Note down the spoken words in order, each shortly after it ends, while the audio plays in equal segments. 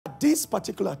this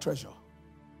particular treasure,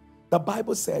 the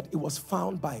Bible said it was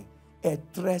found by a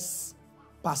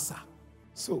trespasser.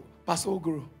 So, Pastor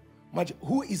Oguru,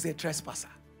 who is a trespasser?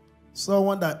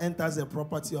 Someone that enters a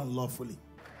property unlawfully.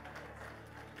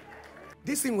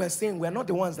 This thing we're saying, we're not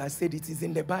the ones that said it, is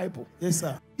in the Bible. Yes,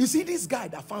 sir. You see this guy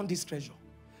that found this treasure,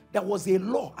 there was a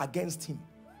law against him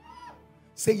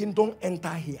saying don't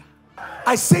enter here.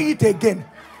 I say it again,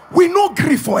 we no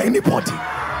grief for anybody.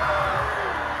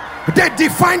 They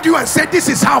defined you and said this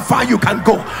is how far you can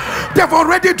go. They've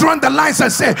already drawn the lines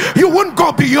and said you won't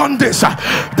go beyond this.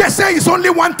 They say it's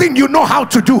only one thing you know how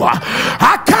to do.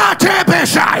 I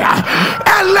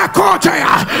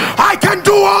can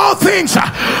do all things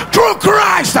through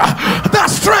Christ that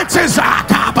strengthens.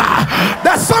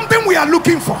 There's something we are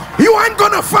looking for. You ain't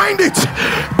gonna find it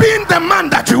being the man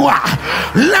that you are.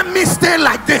 Let me stay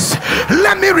like this.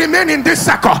 Let me remain in this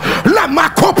circle.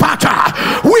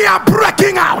 We are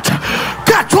breaking out.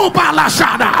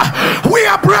 We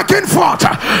are breaking forth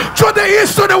to the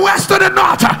east, to the west, to the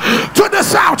north, to the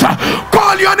south.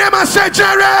 Call your name and say,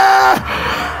 Jerry,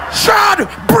 shout,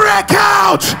 break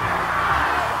out.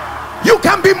 You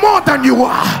can be more than you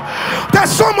are.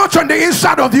 There's so much on the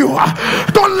inside of you.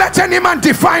 Don't let any man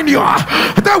define you.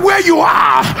 The way you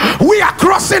are. We are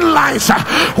crossing lines.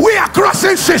 We are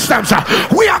crossing systems.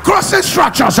 We are crossing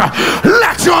structures.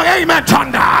 Let your amen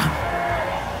thunder.